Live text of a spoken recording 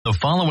The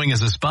following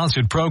is a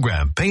sponsored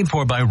program paid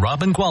for by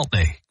Robin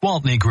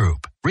Gwaltney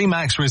Group,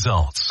 RE/MAX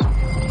Results.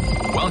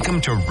 Welcome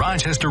to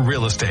Rochester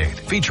Real Estate,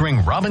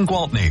 featuring Robin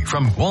Gwaltney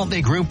from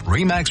Gwaltney Group,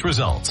 RE/MAX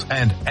Results,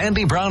 and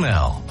Andy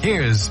Brownell.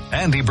 Here's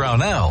Andy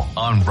Brownell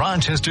on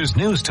Rochester's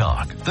News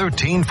Talk,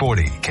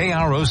 1340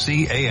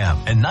 KROC AM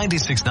and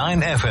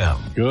 96.9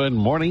 FM. Good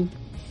morning.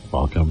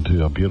 Welcome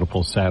to a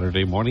beautiful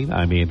Saturday morning.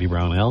 I'm Andy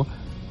Brownell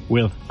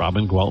with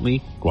Robin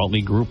Gwaltney,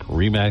 Gwaltney Group,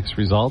 RE/MAX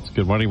Results.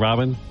 Good morning,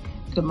 Robin.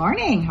 Good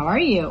morning. How are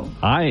you?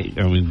 I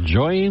am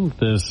enjoying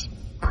this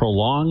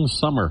prolonged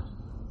summer.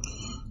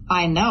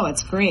 I know,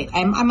 it's great.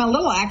 I'm a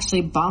little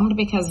actually bummed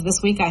because this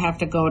week I have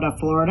to go to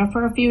Florida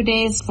for a few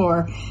days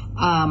for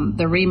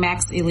the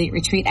RE/MAX Elite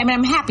Retreat. I mean,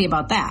 I'm happy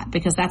about that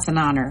because that's an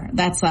honor.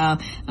 That's a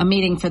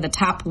meeting for the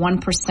top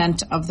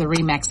 1% of the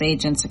RE/MAX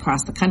agents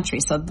across the country.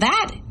 So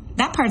that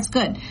part's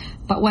good.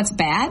 But what's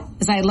bad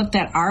is I looked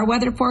at our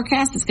weather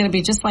forecast. It's going to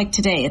be just like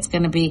today. It's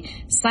going to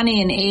be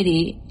sunny and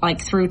 80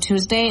 like through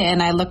Tuesday.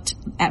 And I looked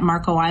at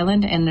Marco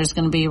Island and there's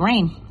going to be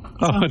rain.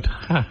 So,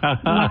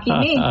 lucky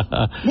me.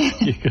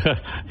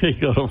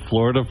 you go to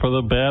Florida for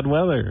the bad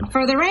weather.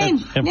 For the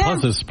rain. And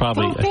plus it's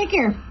probably... Go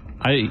figure.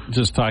 I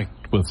just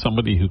talked with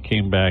somebody who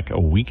came back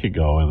a week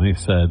ago and they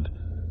said,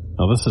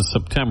 now this is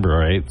September,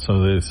 right?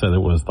 So they said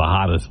it was the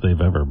hottest they've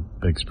ever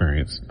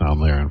experienced down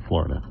there in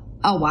Florida.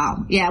 Oh,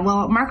 wow. Yeah,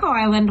 well, Marco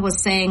Island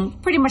was saying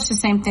pretty much the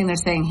same thing they're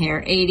saying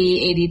here,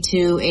 80,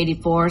 82,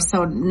 84.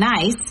 So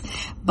nice,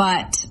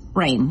 but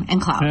rain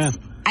and clouds.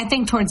 Yeah. I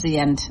think towards the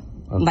end,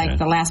 like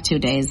the last 2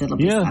 days, it'll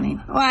be sunny.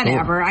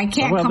 Whatever. I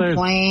can't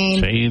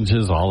complain.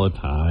 Changes all the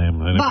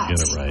time. I never get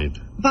it right.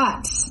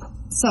 But,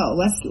 so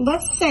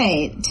let's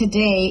say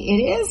today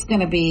it is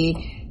going to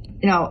be,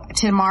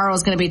 tomorrow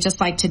is going to be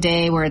just like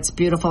today where it's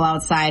beautiful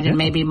outside and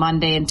maybe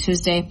Monday and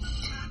Tuesday.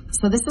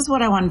 So this is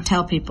what I want to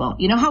tell people.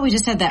 You know how we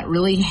just had that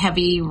really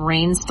heavy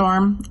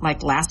rainstorm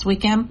like last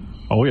weekend?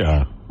 Oh,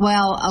 yeah.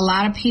 Well, a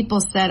lot of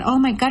people said, oh,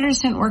 my gutters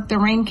didn't work. The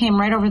rain came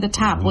right over the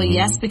top. Mm-hmm. Well,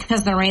 yes,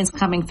 because the rain's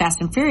coming fast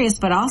and furious,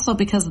 but also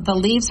because the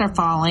leaves are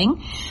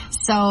falling.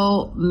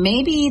 So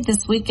maybe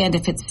this weekend,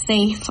 if it's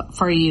safe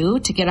for you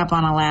to get up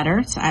on a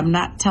ladder, so I'm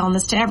not telling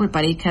this to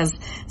everybody because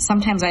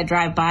sometimes I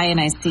drive by and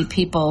I see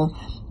people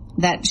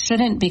that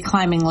shouldn't be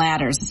climbing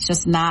ladders. It's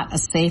just not a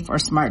safe or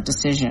smart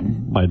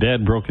decision. My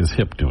dad broke his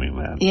hip doing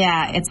that.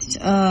 Yeah,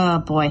 oh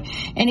boy.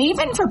 And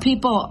even for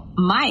people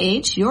my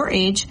age, your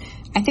age,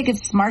 I think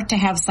it's smart to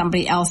have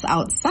somebody else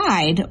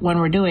outside when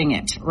we're doing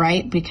it,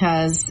 right?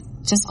 Because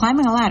just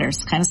climbing a ladder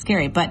is kind of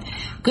scary. But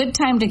good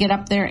time to get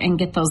up there and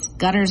get those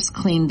gutters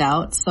cleaned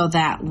out so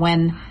that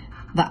when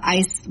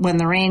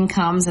the rain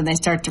comes and they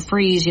start to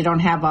freeze, you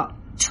don't have a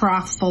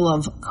trough full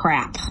of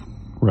crap.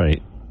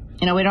 Right.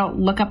 We don't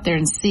look up there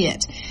and see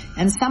it.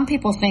 And some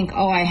people think,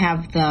 oh, I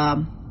have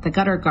the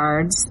gutter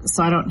guards,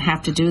 so I don't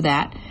have to do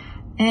that.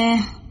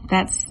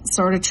 That's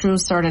sort of true,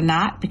 sort of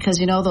not, because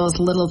those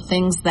little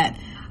things that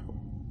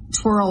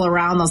twirl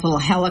around, those little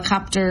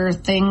helicopter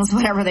things,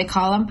 whatever they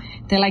call them,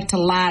 they like to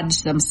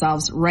lodge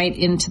themselves right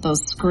into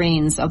those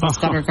screens of those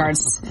gutter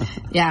guards.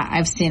 Yeah,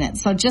 I've seen it.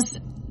 So just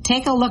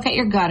take a look at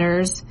your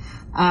gutters.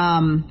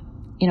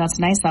 It's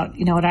nice out.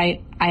 You know what,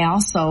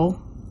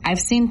 I've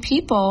seen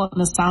people,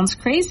 and this sounds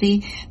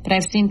crazy, but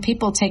I've seen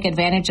people take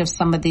advantage of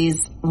some of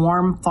these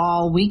warm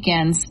fall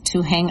weekends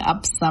to hang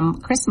up some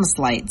Christmas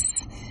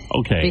lights.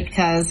 Okay.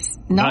 Because,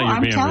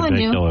 I'm telling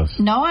ridiculous.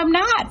 you. No, I'm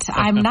not.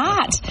 I'm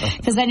not.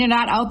 Because then you're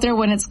not out there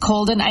when it's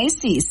cold and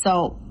icy.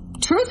 So,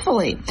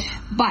 truthfully.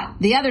 But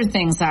the other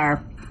things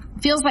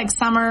feels like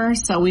summer,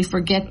 so we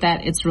forget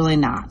that it's really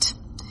not.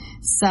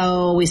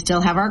 So we still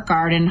have our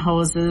garden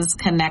hoses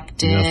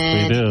connected.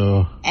 Yes, we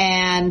do.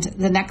 And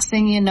the next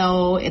thing you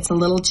know, it's a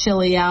little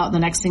chilly out. The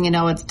next thing you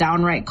know, it's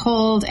downright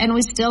cold. And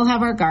we still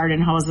have our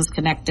garden hoses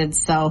connected.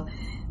 So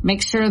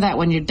make sure that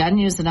when you're done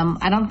using them,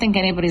 I don't think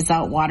anybody's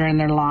out watering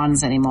their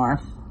lawns anymore.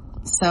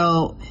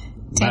 So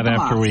take them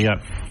after off. We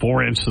got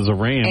 4 inches of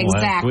rain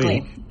last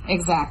week.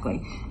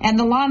 Exactly. And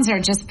the lawns are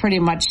just pretty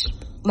much,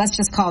 let's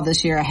just call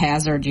this year a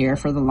hazard year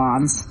for the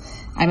lawns.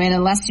 I mean,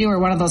 unless you were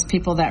one of those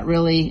people that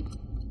really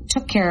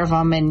took care of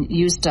them and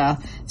used a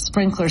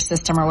sprinkler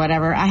system or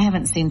whatever, I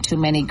haven't seen too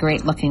many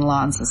great looking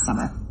lawns this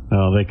summer.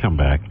 No, they come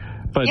back.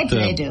 But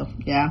they do,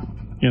 yeah.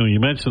 You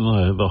mentioned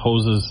the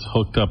hoses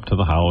hooked up to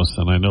the house,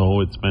 and I know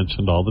it's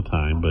mentioned all the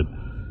time, but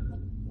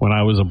when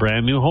I was a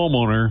brand new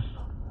homeowner,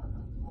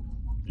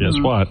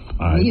 guess what?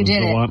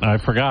 I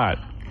forgot.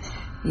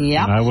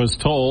 Yep. And I was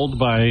told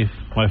by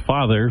my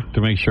father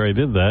to make sure I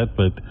did that,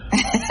 but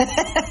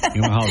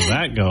you know how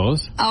that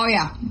goes. Oh,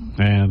 yeah.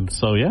 And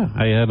so,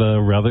 I had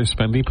a rather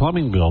spendy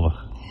plumbing bill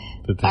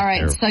to take All right,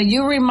 care of. so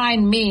you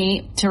remind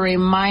me to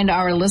remind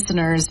our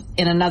listeners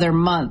in another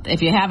month.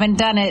 If you haven't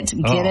done it,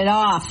 get it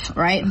off,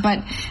 right? But,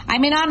 I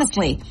mean,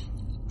 honestly,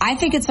 I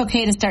think it's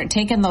okay to start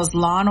taking those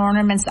lawn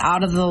ornaments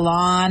out of the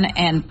lawn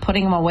and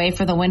putting them away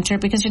for the winter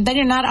because then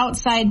you're not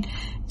outside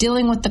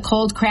dealing with the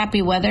cold,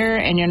 crappy weather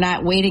and you're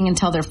not waiting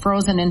until they're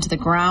frozen into the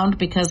ground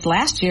because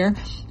last year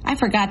I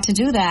forgot to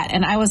do that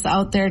and I was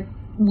out there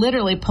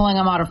literally pulling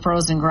them out of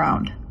frozen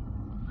ground.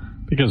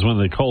 Because when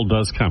the cold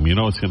does come, you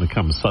know it's going to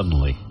come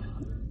suddenly.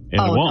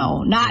 And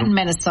no, not in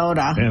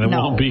Minnesota. And it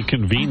won't be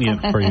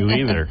convenient for you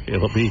either.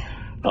 It'll be,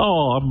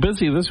 I'm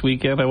busy this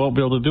weekend. I won't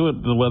be able to do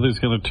it. The weather's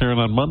going to turn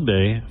on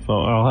Monday, so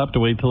I'll have to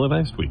wait till the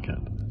next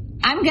weekend.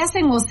 I'm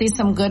guessing we'll see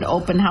some good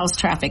open house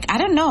traffic. I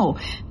don't know.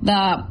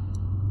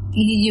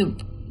 You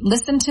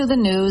listen to the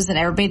news and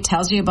everybody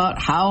tells you about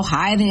how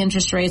high the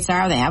interest rates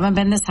are. They haven't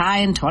been this high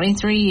in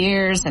 23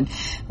 years. And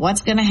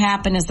what's going to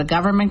happen? Is the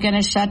government going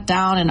to shut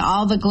down and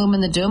all the gloom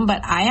and the doom?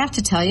 But I have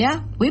to tell you,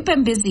 we've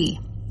been busy.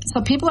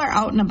 So people are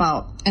out and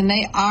about and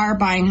they are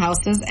buying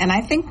houses. And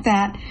I think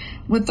that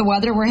with the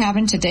weather we're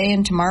having today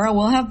and tomorrow,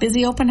 we'll have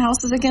busy open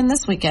houses again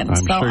this weekend.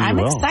 I'm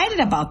excited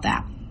about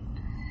that.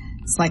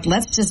 It's like,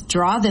 let's just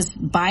draw this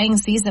buying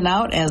season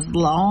out as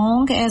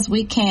long as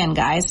we can,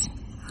 guys.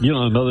 You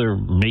know, another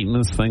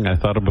maintenance thing I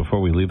thought of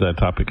before we leave that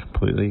topic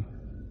completely,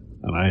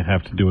 and I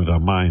have to do it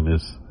on mine,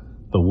 is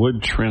the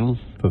wood trim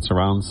that's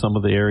around some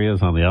of the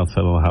areas on the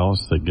outside of the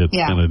house that gets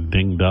kind of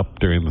dinged up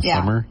during the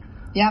summer.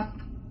 Yep.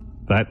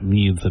 That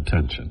needs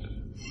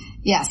attention.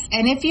 Yes,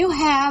 and if you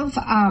have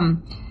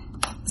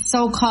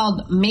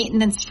so-called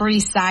maintenance-free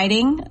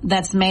siding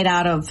that's made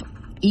out of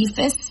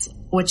EIFS,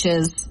 which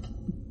is,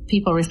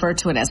 people refer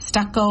to it as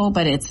stucco,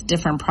 but it's a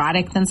different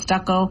product than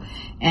stucco.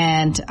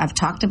 And I've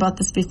talked about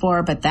this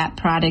before, but that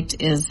product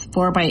is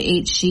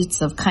 4x8 sheets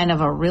of kind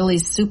of a really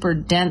super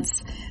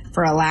dense,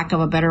 for a lack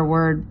of a better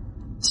word,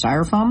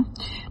 styrofoam.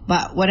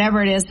 But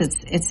whatever it is,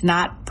 it's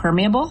not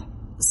permeable.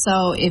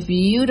 So if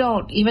you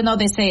don't, even though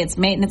they say it's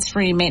maintenance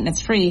free,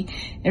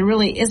 it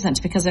really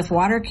isn't, because if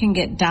water can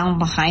get down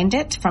behind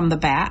it from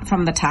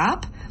the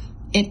top,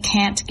 it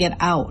can't get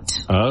out.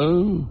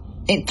 Oh.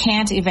 It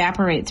can't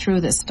evaporate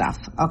through this stuff,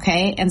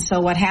 okay? And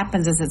so what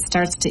happens is it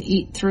starts to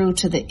eat through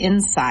to the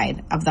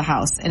inside of the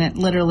house, and it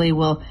literally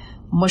will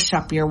mush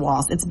up your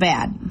walls. It's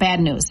bad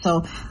news.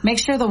 So make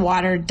sure the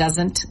water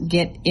doesn't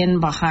get in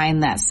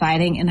behind that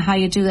siding. And how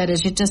you do that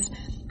is you just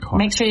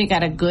make sure you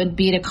got a good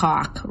bead of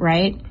caulk,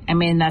 right? I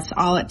mean, that's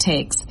all it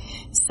takes.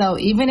 So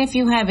even if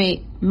you have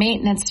a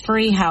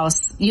maintenance-free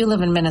house, you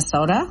live in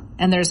Minnesota,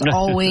 and there's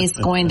always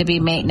going to be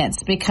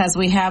maintenance because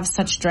we have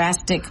such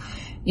drastic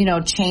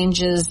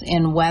changes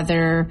in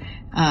weather,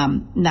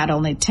 not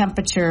only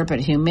temperature,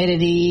 but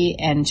humidity,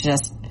 and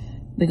just,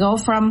 we go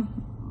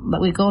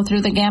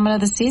through the gamut of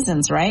the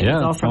seasons, right? Yeah,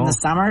 we go from the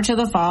summer to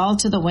the fall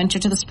to the winter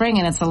to the spring,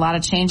 and it's a lot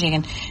of changing.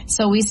 And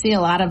so we see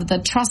a lot of the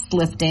truss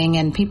lifting,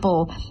 and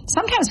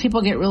sometimes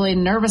people get really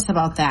nervous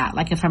about that.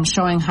 Like if I'm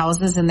showing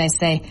houses and they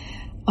say,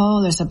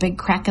 oh, there's a big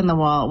crack in the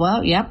wall.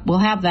 Well, yep, we'll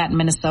have that in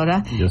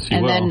Minnesota. Yes,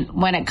 you will. Then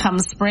when it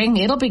comes spring,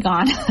 it'll be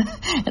gone.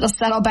 It'll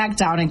settle back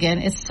down again.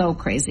 It's so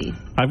crazy.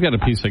 I've got a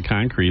piece of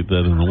concrete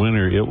that in the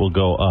winter it will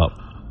go up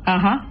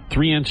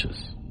 3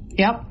 inches.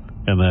 Yep.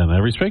 And then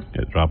every spring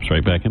it drops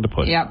right back into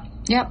place.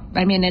 Yep.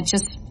 I mean, it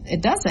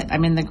does it. I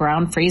mean, the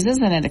ground freezes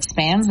and it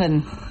expands,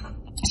 and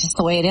it's just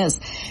the way it is.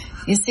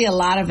 You see a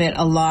lot of it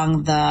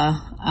along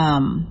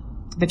the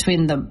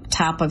between the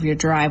top of your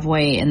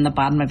driveway and the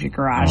bottom of your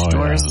garage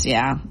doors.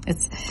 Yeah.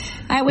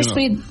 I wish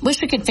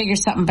we could figure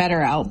something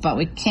better out, but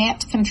we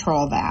can't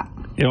control that.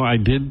 I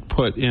did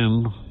put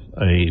in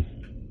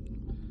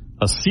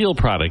a seal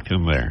product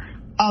in there.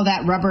 Oh,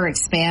 that rubber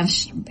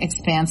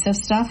expansive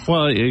stuff?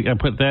 Well, I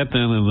put that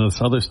in, and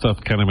this other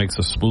stuff kind of makes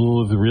a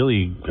smooth,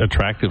 really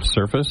attractive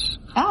surface.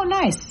 Oh,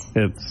 nice.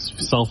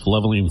 It's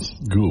self-leveling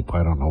goop.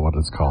 I don't know what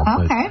it's called.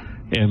 Okay.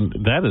 And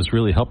that has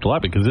really helped a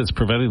lot because it's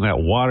preventing that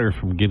water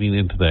from getting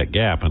into that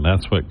gap, and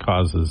that's what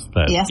causes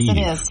that Yes, heat.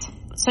 it is.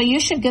 So you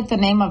should get the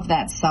name of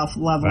that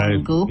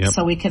self-leveling goop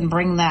so we can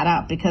bring that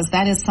up, because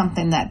that is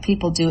something that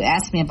people do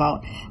ask me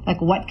about.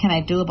 Like, what can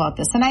I do about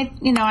this? And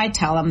I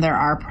tell them there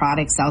are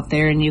products out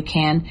there, and you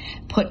can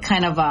put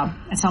kind of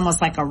it's almost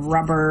like a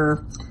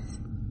rubber,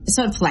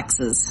 so it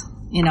flexes.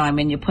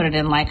 You put it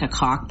in like a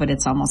caulk, but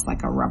it's almost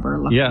like a rubber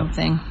looking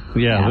thing.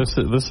 Yeah. This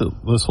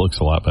looks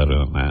a lot better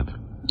than that.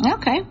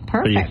 Okay,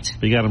 perfect.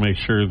 You got to make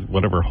sure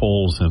whatever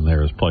hole's in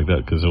there is plugged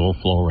up, because it will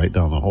flow right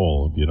down the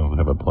hole if you don't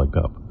have it plugged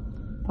up.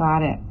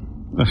 Got it.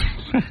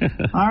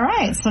 All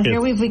right. So here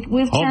we've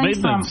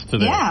turned from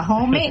today.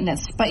 Home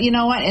maintenance. But you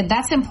know what?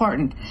 That's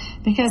important,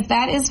 because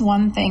that is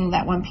one thing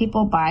that when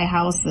people buy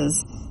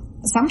houses,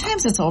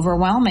 sometimes it's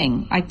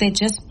overwhelming. Like they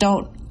just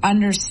don't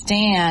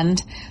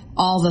understand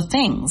all the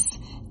things.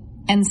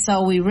 And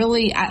so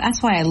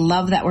that's why I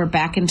love that we're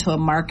back into a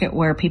market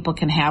where people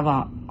can have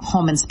a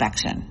home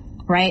inspection.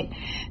 Right?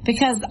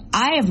 Because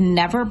I have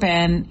never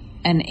been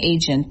an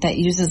agent that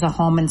uses a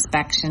home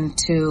inspection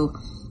to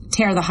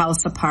tear the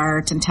house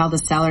apart and tell the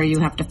seller you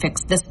have to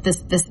fix this.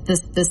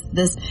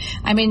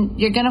 I mean,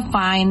 you're going to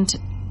find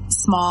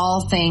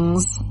small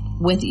things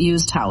with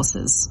used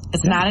houses.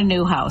 It's not a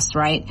new house,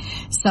 right?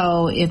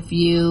 So if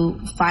you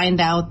find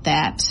out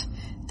that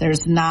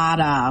there's not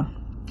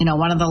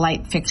one of the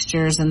light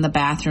fixtures in the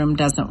bathroom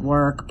doesn't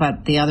work,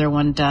 but the other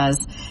one does,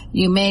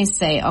 you may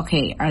say,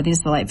 okay, are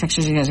these the light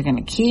fixtures you guys are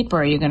going to keep,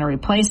 or are you going to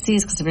replace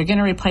these? Because if you're going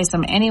to replace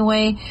them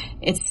anyway,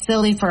 it's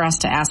silly for us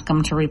to ask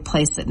them to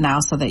replace it now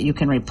so that you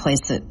can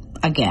replace it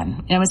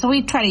again. So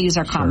we try to use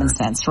our common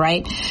sense,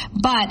 right?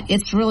 But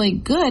it's really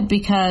good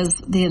because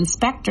the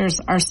inspectors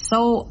are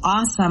so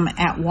awesome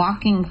at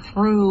walking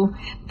through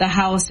the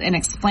house and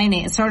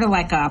explaining. It's sort of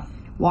like a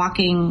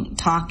walking,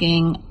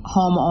 talking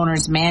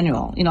homeowner's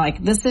manual.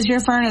 Like, this is your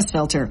furnace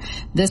filter.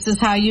 This is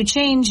how you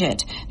change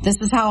it. This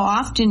is how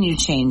often you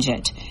change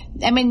it.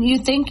 I mean, you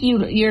think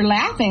you're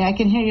laughing. I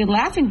can hear you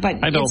laughing,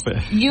 but I know,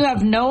 you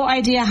have no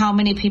idea how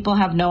many people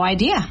have no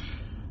idea.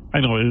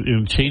 I know.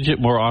 You change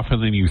it more often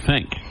than you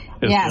think.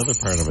 Is the other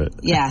part of it.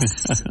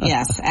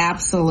 Yes,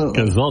 absolutely.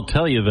 Because they'll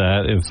tell you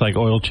that. It's like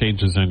oil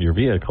changes in your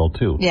vehicle,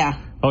 too.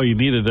 Yeah. Oh, you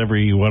need it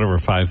every,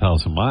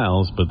 5,000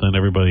 miles, but then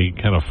everybody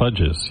kind of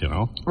fudges,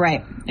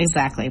 Right,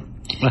 exactly.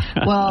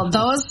 Well,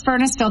 those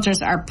furnace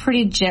filters are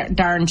pretty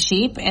darn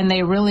cheap, and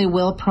they really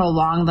will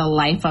prolong the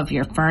life of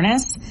your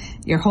furnace,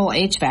 your whole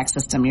HVAC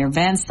system, your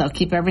vents. They'll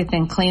keep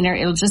everything cleaner.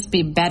 It'll just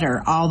be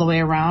better all the way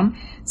around.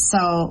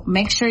 So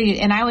make sure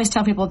and I always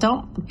tell people,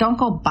 don't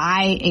go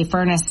buy a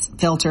furnace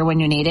filter when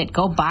you need it.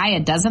 Go buy a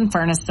dozen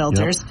furnace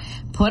filters,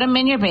 put them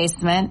in your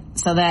basement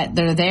so that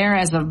they're there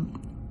as a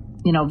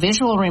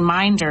visual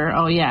reminder,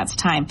 oh yeah, it's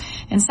time.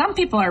 And some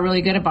people are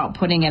really good about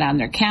putting it on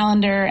their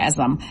calendar as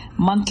a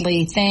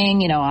monthly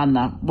thing, on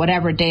the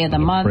whatever day of the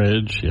month.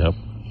 Fridge, yep.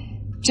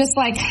 Just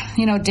like,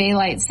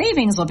 daylight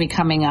savings will be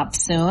coming up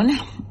soon.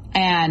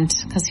 And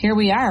because here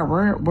we are,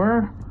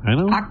 we're I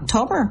know.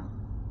 October.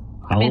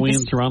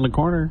 Halloween's around the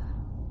corner.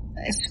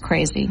 It's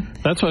crazy.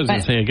 That's what I was going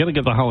to say. I got to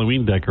get the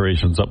Halloween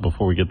decorations up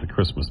before we get the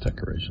Christmas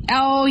decorations.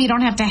 Oh, you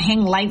don't have to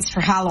hang lights for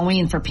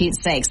Halloween, for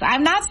Pete's sakes.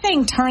 I'm not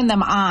saying turn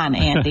them on,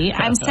 Andy.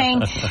 I'm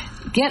saying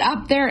get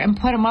up there and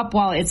put them up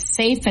while it's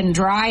safe and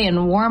dry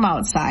and warm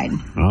outside.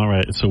 All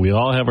right. So we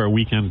all have our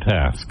weekend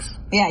tasks.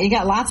 Yeah, you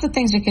got lots of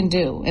things you can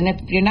do. And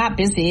if you're not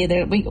busy,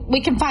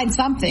 we can find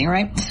something,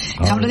 right?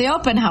 Come to the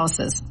open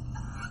houses.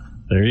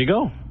 There you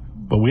go.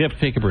 But we have to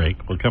take a break.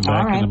 We'll come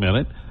back in a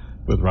minute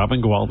with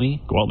Robin Gwaltney,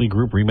 Gwaltney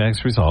Group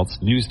RE/MAX Results,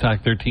 News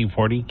Talk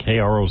 1340,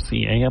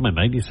 KROC AM and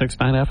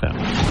 96.9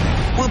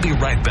 FM. We'll be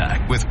right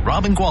back with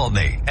Robin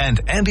Gwaltney and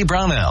Andy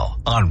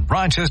Brownell on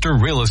Rochester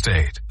Real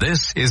Estate.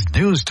 This is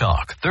News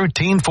Talk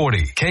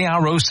 1340,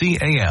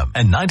 KROC AM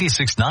and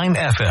 96.9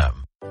 FM.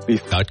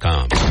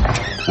 Beef.com.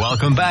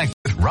 Welcome back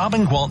with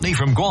Robin Gwaltney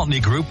from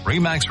Gwaltney Group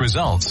RE/MAX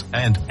Results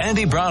and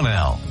Andy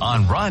Brownell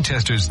on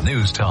Rochester's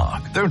News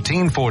Talk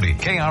 1340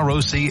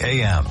 KROC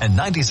AM and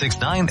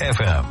 96.9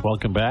 FM.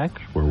 Welcome back.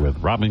 We're with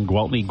Robin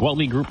Gwaltney,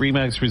 Gwaltney Group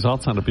RE/MAX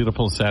Results on a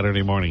beautiful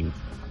Saturday morning.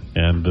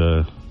 And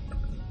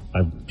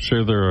I'm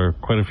sure there are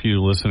quite a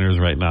few listeners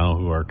right now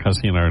who are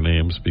cussing our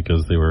names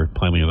because they were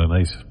planning a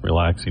nice,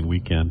 relaxing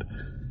weekend.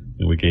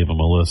 And we gave them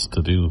a list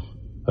to do,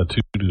 a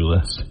to-do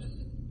list,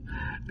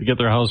 to get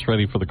their house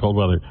ready for the cold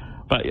weather.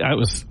 But I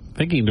was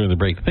thinking during the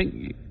break,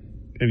 and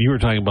you were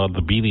talking about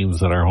the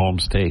beatings that our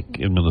homes take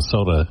in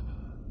Minnesota.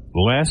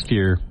 Last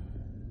year,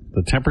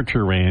 the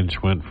temperature range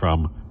went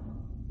from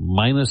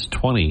minus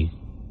 20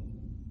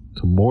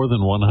 to more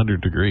than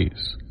 100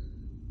 degrees.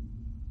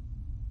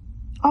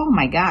 Oh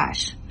my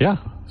gosh. Yeah.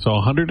 So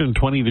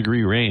 120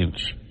 degree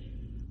range.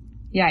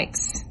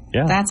 Yikes.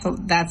 Yeah.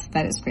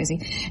 That is crazy.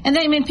 And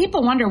then,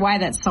 people wonder why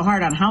that's so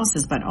hard on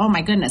houses, but oh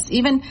my goodness,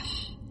 even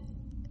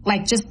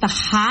like just the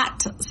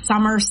hot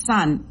summer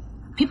sun.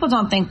 People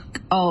don't think,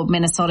 oh,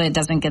 Minnesota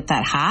doesn't get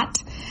that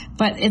hot,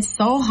 but it's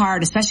so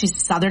hard, especially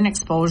southern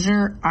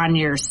exposure on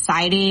your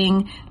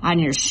siding, on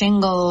your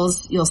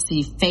shingles. You'll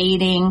see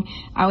fading.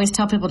 I always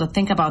tell people to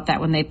think about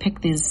that when they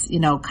pick these,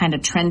 kind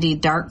of trendy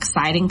dark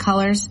siding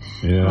colors.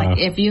 Yeah. Like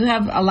if you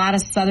have a lot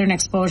of southern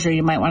exposure,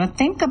 you might want to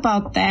think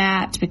about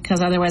that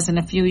because otherwise in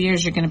a few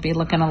years you're going to be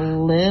looking a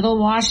little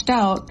washed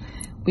out.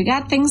 We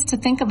got things to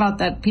think about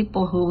that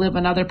people who live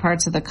in other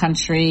parts of the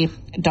country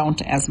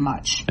don't as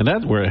much. And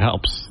that's where it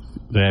helps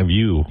to have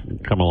you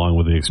come along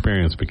with the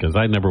experience because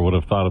I never would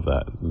have thought of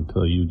that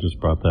until you just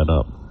brought that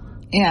up.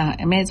 Yeah,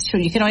 it's true.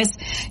 You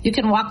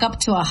can walk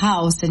up to a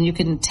house and you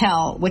can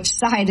tell which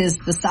side is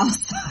the south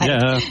side.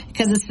 Yeah.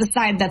 Because it's the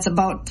side that's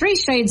about 3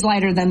 shades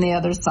lighter than the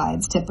other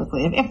sides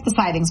typically, if the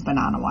siding's been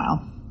on a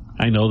while.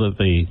 I know that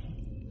they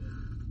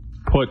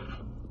put,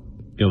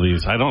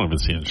 these, I don't even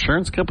see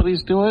insurance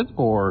companies do it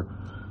or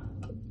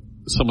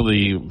some of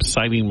the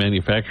siding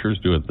manufacturers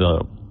do it.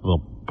 They'll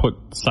put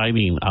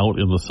siding out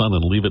in the sun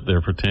and leave it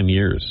there for 10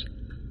 years.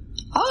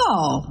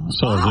 Oh,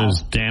 so wow. If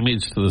there's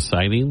damage to the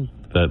siding,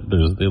 that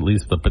there's at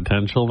least the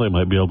potential they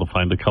might be able to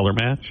find a color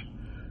match.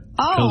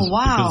 Oh,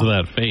 wow. Because of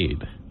that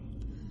fade.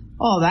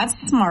 Oh, that's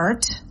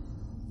smart.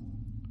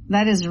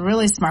 That is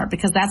really smart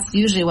because that's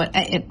usually what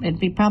it'd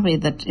be probably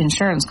the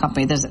insurance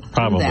company does it.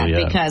 Probably, that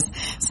yeah. Because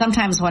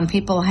sometimes when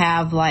people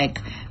have like,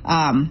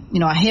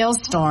 a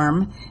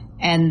hailstorm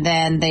and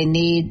then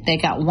they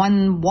got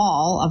one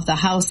wall of the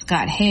house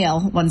got hail,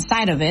 one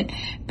side of it,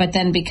 but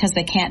then because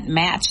they can't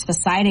match the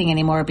siding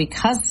anymore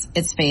because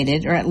it's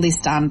faded, or at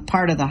least on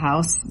part of the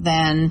house,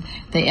 then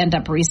they end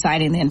up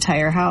residing the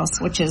entire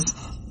house, which is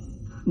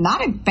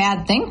not a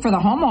bad thing for the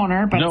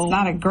homeowner, but It's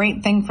not a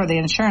great thing for the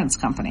insurance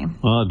company.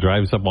 Well, it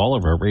drives up all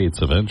of our rates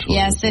eventually.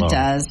 Yes, it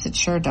does. It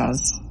sure does.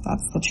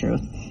 That's the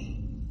truth.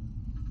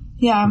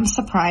 Yeah, I'm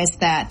surprised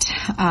that,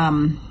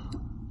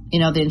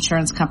 the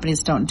insurance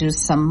companies don't do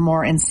some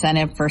more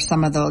incentive for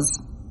some of those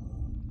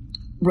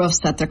roofs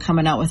that they're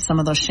coming out with, some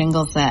of those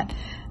shingles that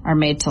are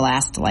made to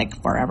last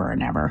like forever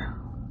and ever.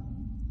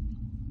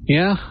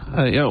 Yeah,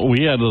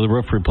 we had the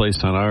roof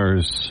replaced on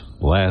ours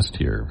last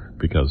year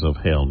because of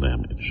hail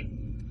damage.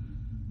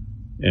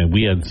 And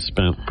we had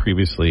spent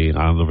previously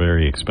on the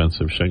very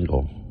expensive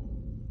shingle.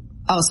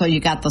 Oh, so you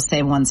got those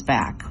same ones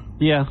back.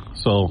 Yeah,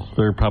 so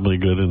they're probably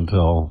good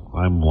until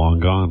I'm long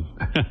gone.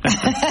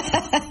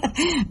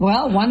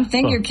 Well, one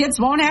thing your kids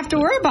won't have to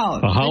worry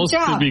about. The house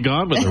could be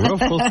gone, but the roof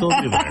will still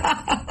be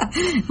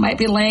there. Might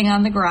be laying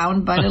on the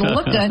ground, but it'll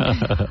look good.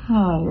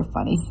 Oh, you're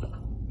funny.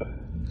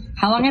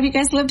 How long have you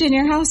guys lived in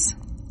your house?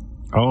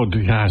 Oh,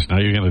 gosh, now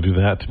you're going to do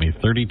that to me.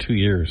 32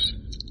 years.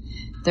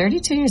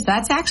 32 years.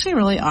 That's actually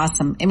really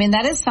awesome. I mean,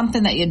 that is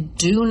something that you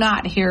do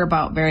not hear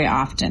about very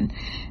often.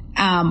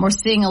 We're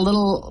seeing a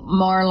little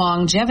more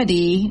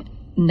longevity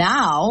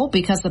now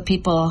because of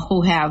people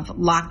who have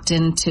locked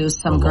into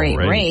some great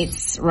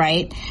rates,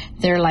 right?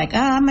 They're like,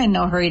 I'm in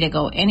no hurry to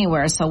go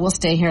anywhere, so we'll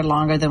stay here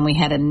longer than we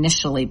had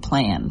initially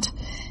planned.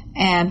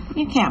 And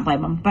you can't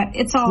blame them, but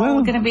it's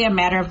all going to be a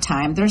matter of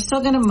time. They're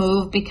still going to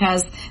move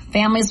because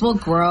families will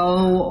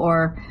grow,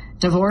 or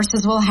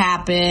divorces will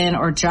happen,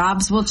 or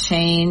jobs will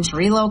change,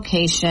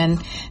 relocation.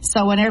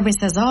 So when everybody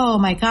says, oh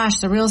my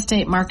gosh, the real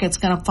estate market's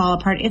going to fall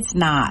apart, it's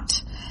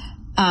not.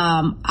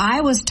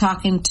 I was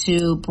talking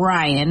to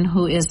Brian,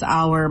 who is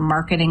our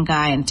marketing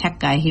guy and tech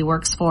guy. He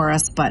works for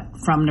us, but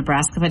from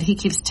Nebraska, but he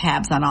keeps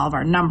tabs on all of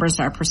our numbers,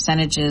 our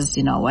percentages,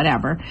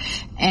 whatever.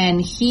 And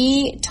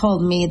he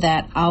told me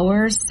that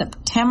our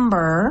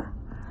September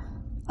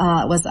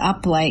was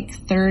up like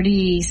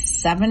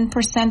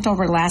 37%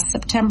 over last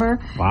September.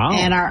 Wow.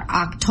 And our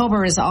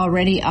October is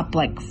already up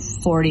like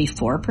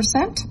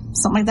 44%,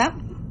 something like that.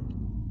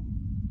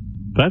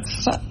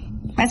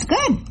 That's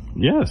good.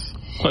 Yes.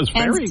 That's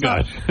very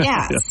good.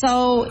 Yeah.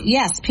 So,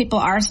 yes, people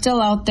are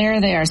still out there.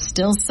 They are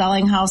still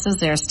selling houses.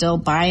 They are still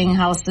buying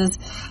houses.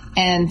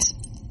 And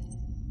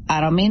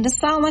I don't mean to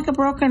sound like a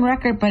broken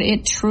record, but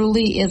it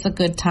truly is a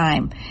good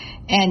time.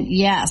 And,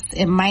 yes,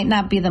 it might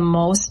not be the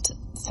most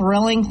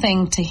thrilling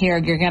thing to hear.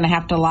 You're going to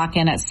have to lock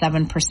in at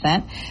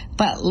 7%.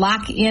 But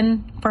lock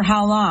in for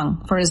how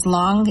long? For as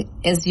long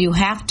as you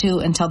have to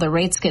until the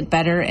rates get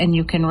better and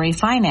you can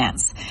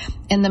refinance.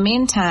 In the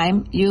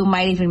meantime, you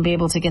might even be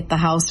able to get the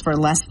house for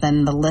less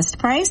than the list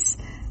price.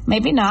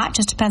 Maybe not.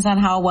 Just depends on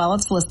how well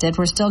it's listed.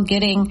 We're still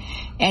getting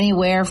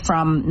anywhere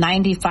from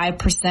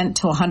 95%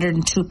 to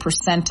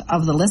 102%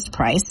 of the list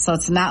price. So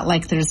it's not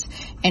like there's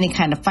any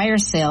kind of fire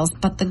sales.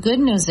 But the good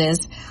news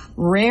is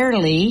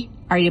rarely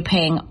are you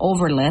paying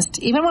over list.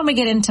 Even when we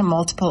get into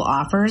multiple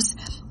offers,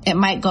 it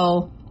might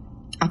go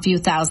a few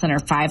thousand or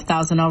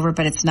 5,000 over,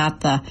 but it's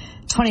not the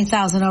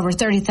 20,000 over,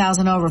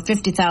 30,000 over,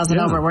 50,000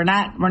 over. We're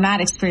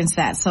not experiencing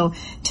that. So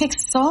it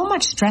takes so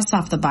much stress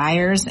off the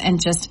buyers and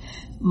just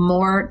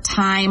more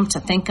time to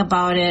think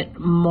about it,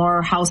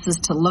 more houses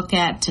to look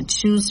at, to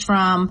choose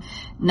from,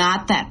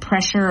 not that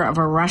pressure of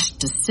a rushed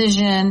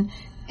decision.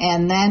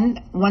 And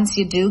then once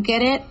you do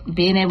get it,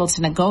 being able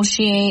to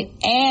negotiate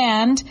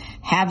and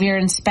have your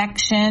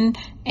inspection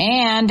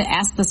and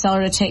ask the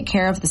seller to take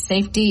care of the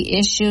safety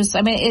issues.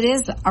 I mean, it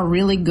is a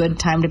really good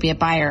time to be a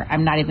buyer.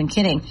 I'm not even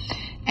kidding.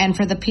 And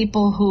for the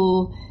people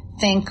who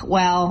think,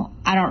 well,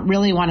 I don't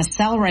really want to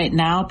sell right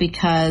now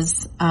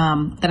because then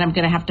I'm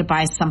going to have to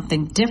buy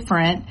something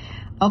different.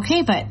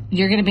 Okay, but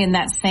you're going to be in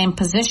that same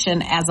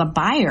position as a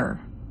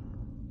buyer,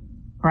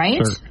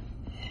 right? Sure.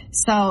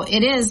 So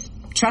it is,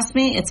 trust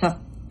me, it's a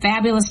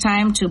fabulous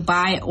time to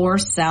buy or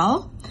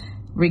sell,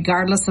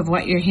 regardless of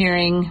what you're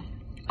hearing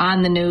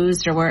on the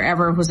news or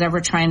wherever, who's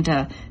ever trying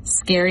to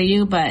scare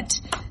you. But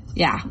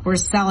yeah, we're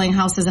selling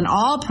houses in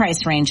all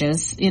price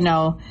ranges,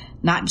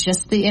 not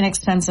just the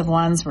inexpensive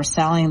ones. We're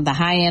selling the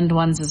high-end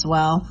ones as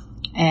well.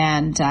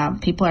 And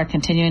people are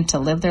continuing to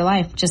live their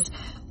life. Just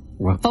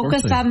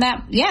focus on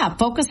that. Yeah,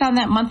 focus on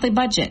that monthly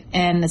budget.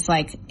 And it's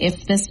like,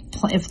 if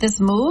this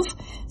move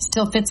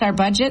still fits our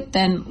budget,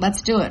 then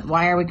let's do it.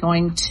 Why are we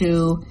going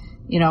to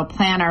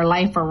plan our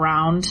life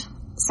around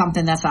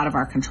something that's out of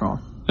our control?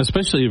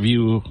 Especially if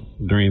you,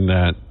 during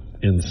that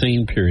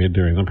insane period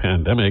during the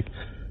pandemic,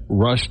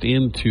 rushed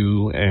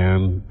into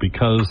and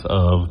because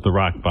of the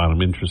rock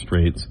bottom interest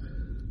rates,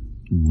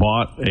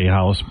 bought a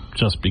house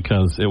just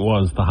because it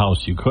was the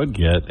house you could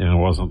get and it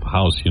wasn't the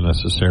house you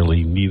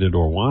necessarily needed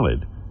or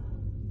wanted.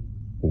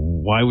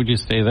 Why would you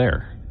stay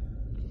there?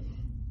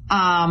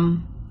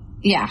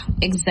 Yeah,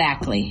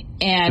 exactly.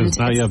 And because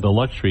now you have the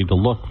luxury to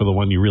look for the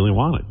one you really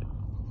wanted.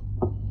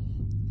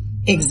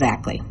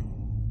 Exactly.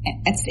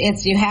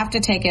 It's you have to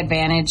take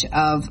advantage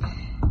of,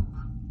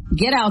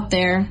 get out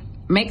there,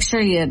 make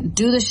sure you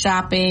do the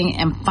shopping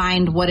and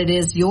find what it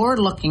is you're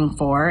looking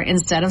for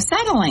instead of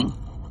settling.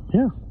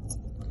 Yeah.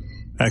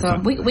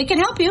 Excellent. So we can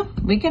help you.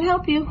 We can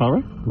help you. All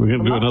right. We're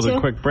going to do another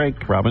quick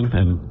break, Robin,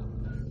 and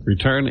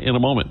return in a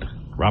moment.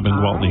 Robin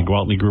Gwaltney,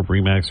 Gwaltney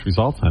Group-RE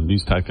results on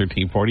News Talk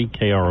 1340,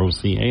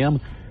 KROC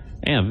AM,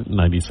 and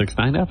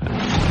 96.9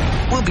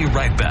 FM. We'll be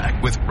right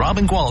back with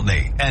Robin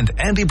Gwaltney and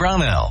Andy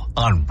Brownell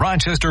on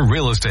Rochester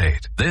Real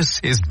Estate. This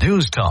is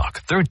News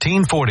Talk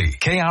 1340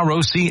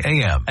 KROC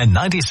AM and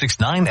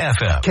 96.9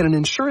 FM. Can an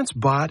insurance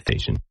bot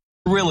station?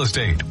 Real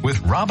Estate with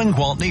Robin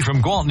Gwaltney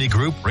from Gwaltney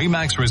Group-RE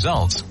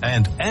Results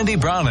and Andy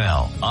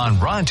Brownell on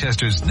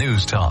Rochester's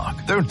News Talk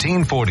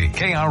 1340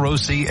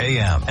 KROC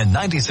AM and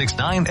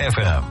 96.9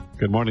 FM.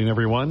 Good morning,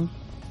 everyone.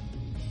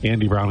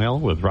 Andy Brownell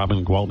with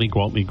Robin Gwaltney,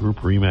 Gwaltney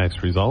Group-RE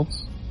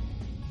Results.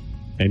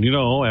 And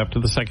after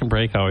the second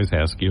break, I always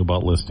ask you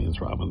about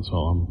listings, Robin, so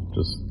I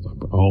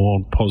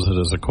won't pose it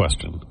as a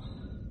question.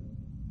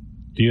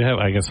 Do you have,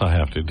 I guess I'll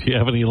have to, do you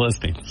have any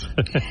listings?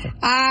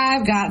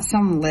 I've got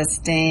some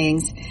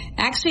listings.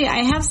 Actually,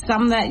 I have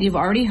some that you've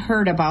already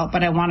heard about,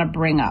 but I want to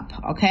bring up,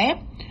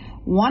 okay?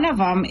 One of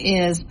them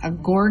is a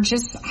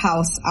gorgeous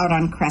house out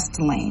on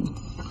Crest Lane.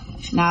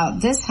 Now,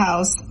 this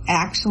house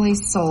actually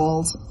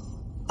sold,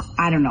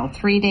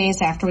 3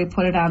 days after we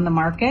put it on the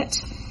market,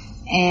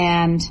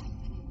 and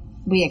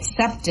we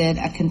accepted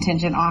a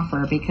contingent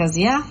offer because,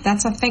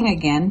 that's a thing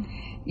again.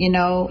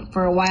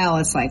 For a while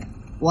it's like,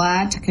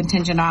 what?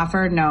 Contingent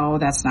offer? No,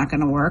 that's not going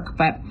to work.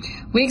 But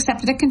we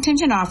accepted a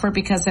contingent offer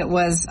because it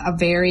was a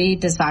very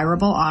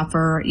desirable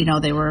offer.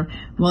 They were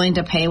willing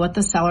to pay what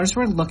the sellers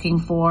were looking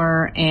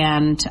for,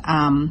 and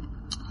the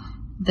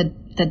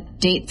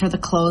date for the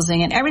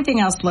closing and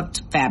everything else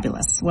looked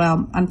fabulous.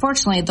 Well,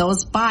 unfortunately,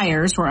 those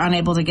buyers were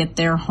unable to get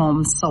their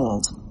home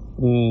sold.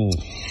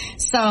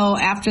 So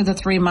after the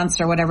 3 months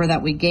or whatever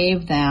that we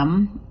gave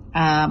them,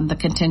 the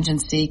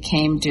contingency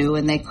came due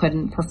and they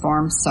couldn't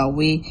perform. So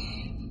we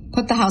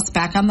put the house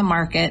back on the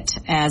market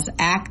as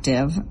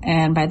active.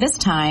 And by this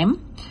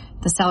time,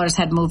 the sellers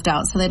had moved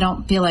out, so they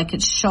don't feel like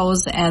it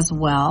shows as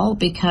well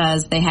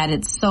because they had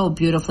it so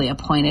beautifully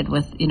appointed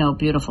with,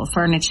 beautiful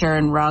furniture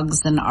and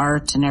rugs and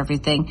art and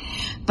everything.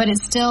 But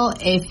it's still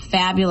a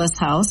fabulous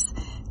house.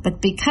 But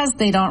because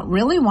they don't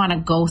really want to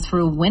go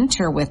through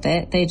winter with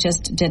it, they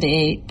just did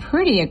a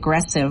pretty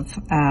aggressive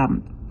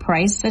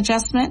price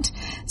adjustment.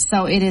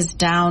 So it is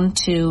down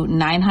to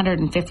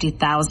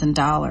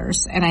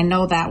 $950,000. And I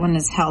know that one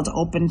is held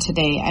open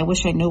today. I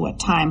wish I knew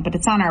what time, but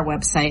it's on our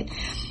website.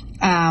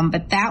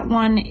 But that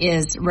one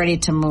is ready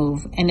to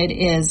move, and it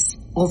is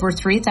over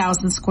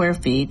 3,000 square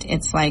feet.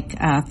 It's like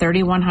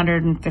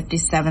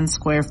 3,157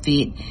 square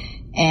feet,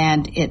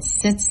 and it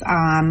sits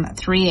on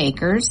 3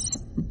 acres.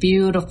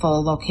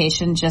 Beautiful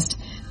location. Just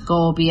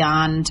go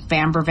beyond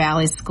Bamber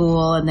Valley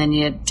School, and then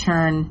you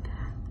turn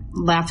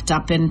left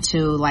up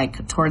into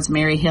towards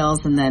Mary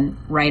Hills, and then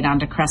right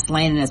onto Crest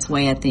Lane, and it's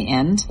way at the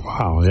end.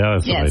 Wow, yeah,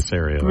 that's a nice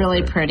area.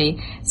 Really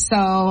pretty. So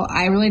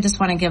I really just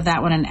want to give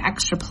that one an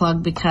extra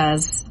plug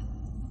because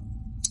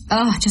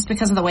just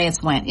because of the way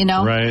it's went,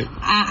 Right.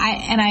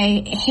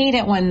 I hate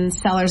it when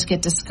sellers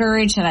get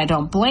discouraged, and I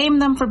don't blame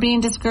them for being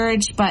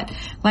discouraged. But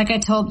like I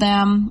told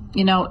them,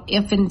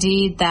 if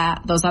indeed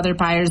that those other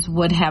buyers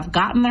would have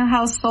gotten their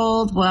house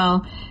sold,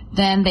 well,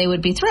 then they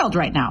would be thrilled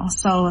right now.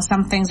 So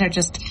some things are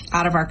just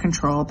out of our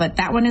control, but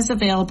that one is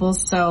available.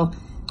 So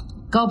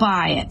go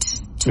buy it.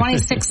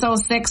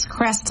 2606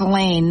 Crest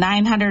Lane,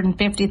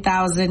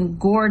 $950,000,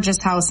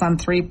 gorgeous house on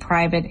 3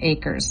 private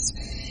acres.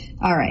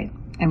 All right.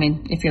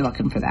 If you're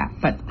looking for that,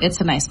 but it's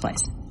a nice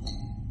place.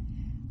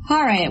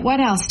 All right,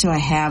 what else do I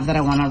have that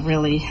I want to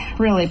really,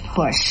 really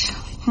push?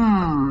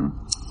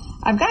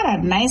 I've got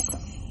a nice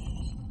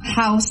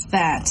house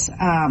that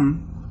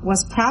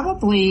was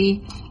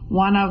probably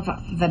one of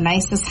the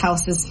nicest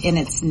houses in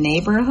its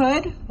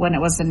neighborhood when it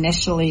was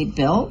initially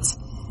built,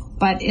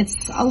 but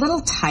it's a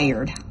little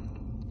tired.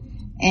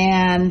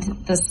 And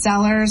the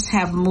sellers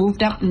have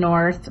moved up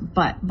north,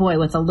 but boy,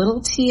 with a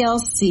little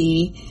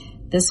TLC,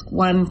 this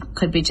one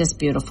could be just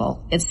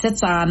beautiful. It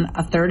sits on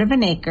a 1/3 of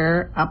an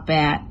acre up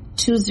at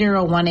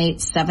 2018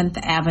 7th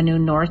Avenue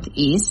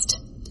Northeast.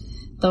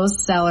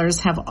 Those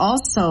sellers have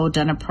also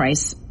done a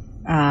price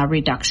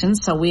reduction,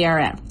 so we are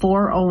at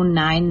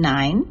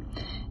 $4,099.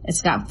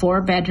 It's got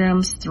 4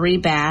 bedrooms, 3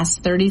 baths,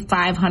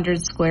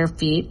 3,500 square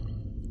feet.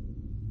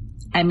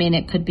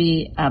 It could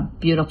be a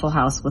beautiful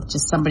house with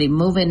just somebody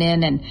moving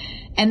in, and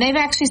they've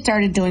actually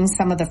started doing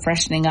some of the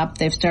freshening up.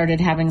 They've started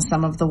having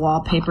some of the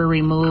wallpaper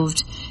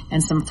removed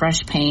and some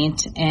fresh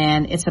paint,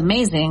 and it's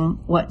amazing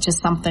what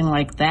just something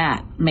like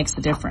that makes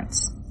a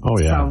difference. Oh,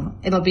 yeah. So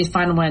it'll be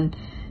fun when,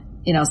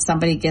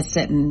 somebody gets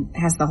it and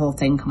has the whole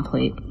thing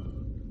complete.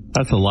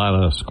 That's a lot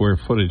of square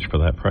footage for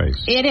that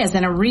price. It is,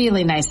 in a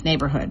really nice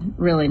neighborhood.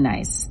 Really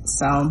nice.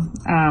 So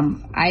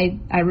I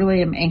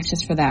really am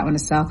anxious for that one to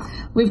sell.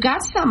 We've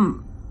got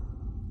some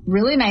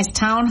really nice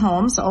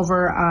townhomes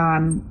over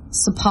on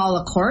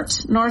Sapala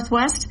Court,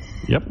 Northwest.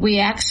 Yep.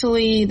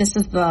 This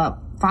is the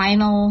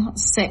final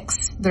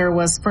 6. There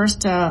was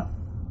first a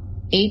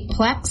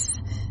 8-plex,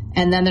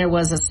 and then there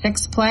was a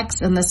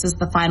 6-plex, and this is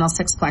the final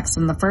 6-plex.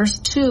 And the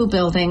first 2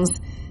 buildings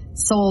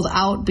sold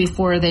out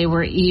before they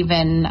were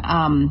even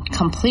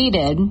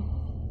completed.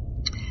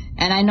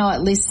 And I know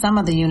at least some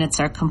of the units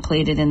are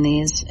completed in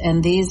these.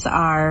 And these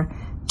are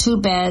 2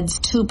 beds,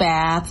 2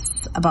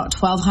 baths, about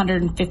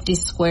 1,250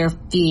 square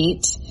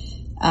feet.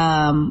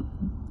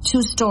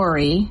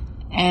 2-story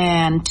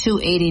and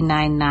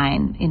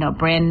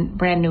 $289,900.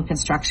 Brand new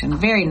construction.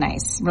 Very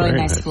nice. Really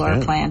nice floor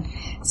plan.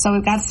 So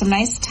we've got some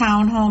nice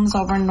townhomes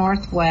over in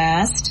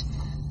Northwest.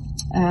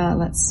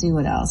 Let's see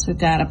what else. We've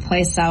got a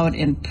place out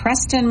in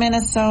Preston,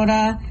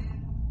 Minnesota,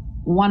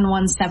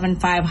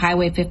 1175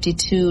 Highway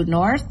 52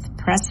 North,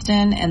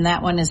 Preston, and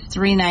that one is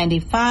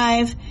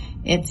 $395,000.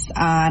 It's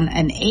on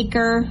an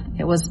acre.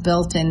 It was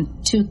built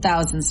in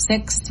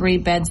 2006, 3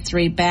 beds,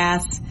 3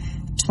 baths,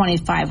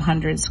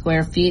 2,500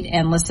 square feet,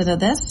 and listen to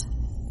this,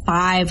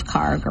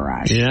 5-car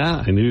garage.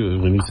 Yeah, I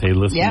knew when you say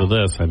listen to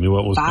this, I knew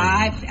what was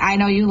coming. I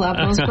know you love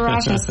those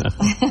garages.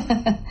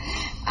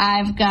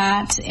 I've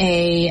got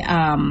a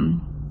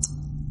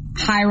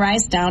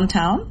high-rise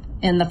downtown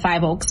in the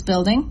 5 Oaks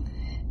building,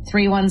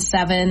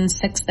 317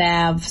 6th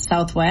Ave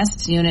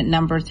Southwest, unit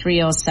number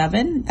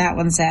 307. That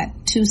one's at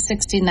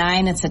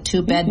 $269,000. It's a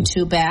 2-bed,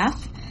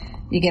 2-bath.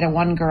 You get a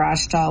 1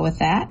 garage stall with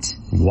that.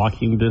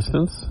 Walking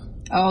distance?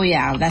 Oh,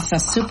 yeah. That's a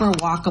super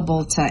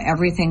walkable to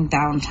everything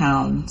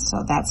downtown.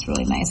 So that's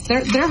really nice.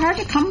 They're hard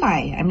to come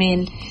by. I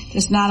mean,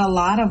 there's not a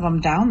lot of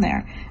them down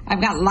there.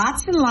 I've got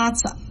lots and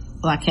lots of...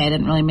 Okay, I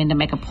didn't really mean to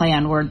make a play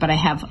on word, but I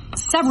have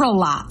several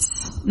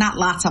lots. Not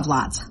lots of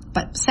lots,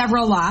 but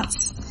several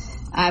lots.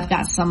 I've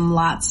got some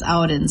lots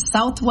out in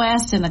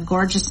Southwest in a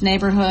gorgeous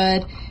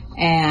neighborhood,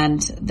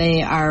 and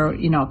they are,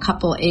 a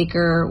couple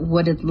acre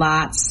wooded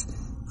lots,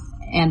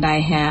 and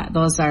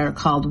those are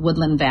called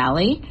Woodland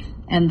Valley,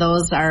 and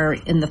those are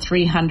in the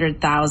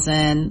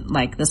 300,000.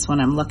 Like this one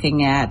I'm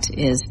looking at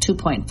is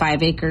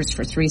 2.5 acres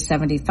for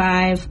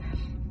 $375,000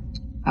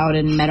 out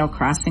in Meadow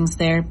Crossings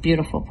there.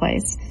 Beautiful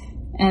place.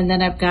 And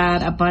then I've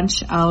got a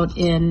bunch out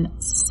in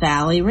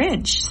Sally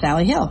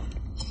Hill.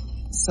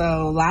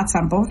 So lots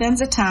on both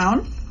ends of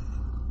town.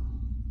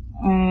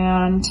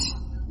 And,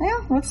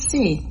 let's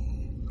see.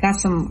 Got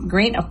some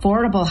great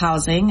affordable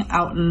housing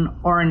out in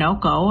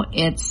Orinoco.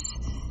 It's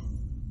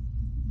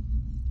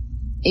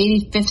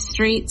 85th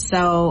Street.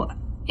 So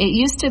it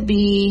used to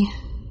be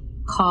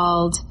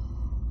called,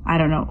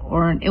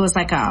 it was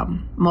like a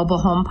mobile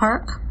home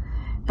park.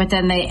 But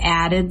then they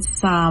added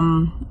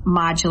some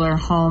modular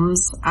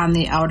homes on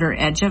the outer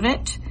edge of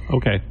it.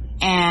 Okay.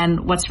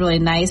 And what's really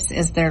nice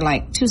is they're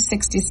like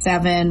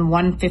 267,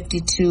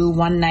 152,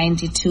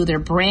 192. They're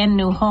brand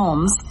new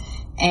homes,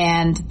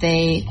 and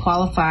they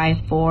qualify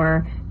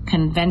for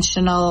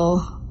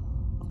conventional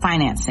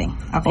financing.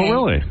 Okay?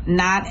 Oh, really?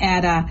 Not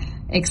at a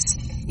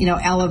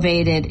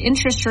elevated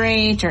interest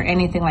rate or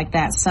anything like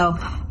that. So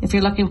if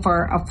you're looking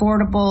for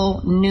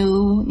affordable,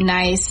 new,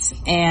 nice,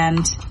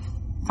 and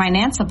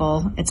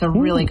financeable, it's a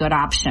really good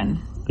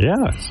option.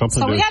 Yeah. So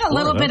we got a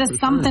little bit of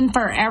something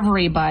for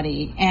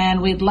everybody,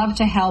 and we'd love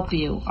to help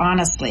you,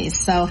 honestly.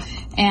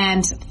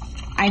 And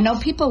I know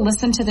people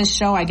listen to this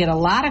show. I get a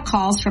lot of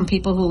calls from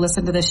people who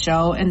listen to this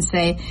show and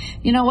say,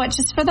 you know what,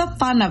 just for the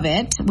fun of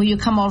it, will you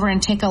come over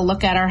and take a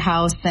look at our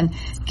house and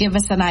give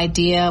us an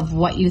idea of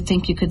what you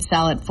think you could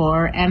sell it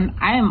for? And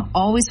I am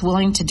always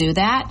willing to do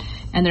that.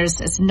 And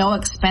it's no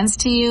expense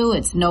to you.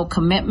 It's no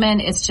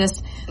commitment. It's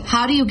just,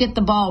 how do you get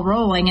the ball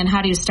rolling and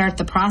how do you start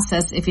the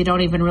process if you don't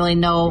even really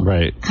know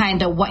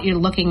kind of what you're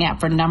looking at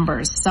for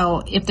numbers?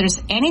 So if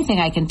there's anything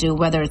I can do,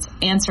 whether it's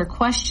answer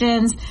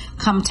questions,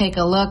 come take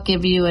a look,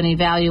 give you an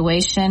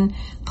evaluation,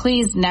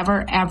 please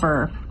never,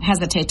 ever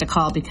hesitate to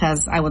call,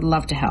 because I would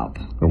love to help.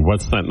 And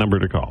what's that number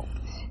to call?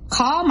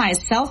 Call my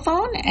cell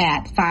phone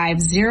at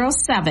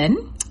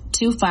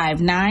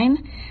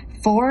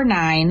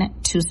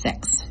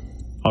 507-259-4926.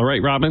 All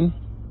right, Robin,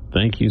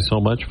 thank you so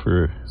much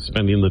for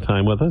spending the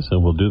time with us,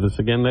 and we'll do this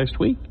again next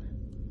week.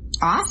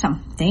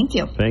 Awesome. Thank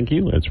you. Thank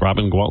you. It's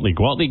Robin Gwaltney,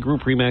 Gwaltney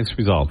Group RE/MAX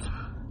Results.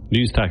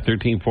 News Talk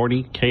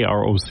 1340,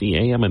 KROC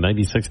AM and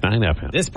 96.9 FM.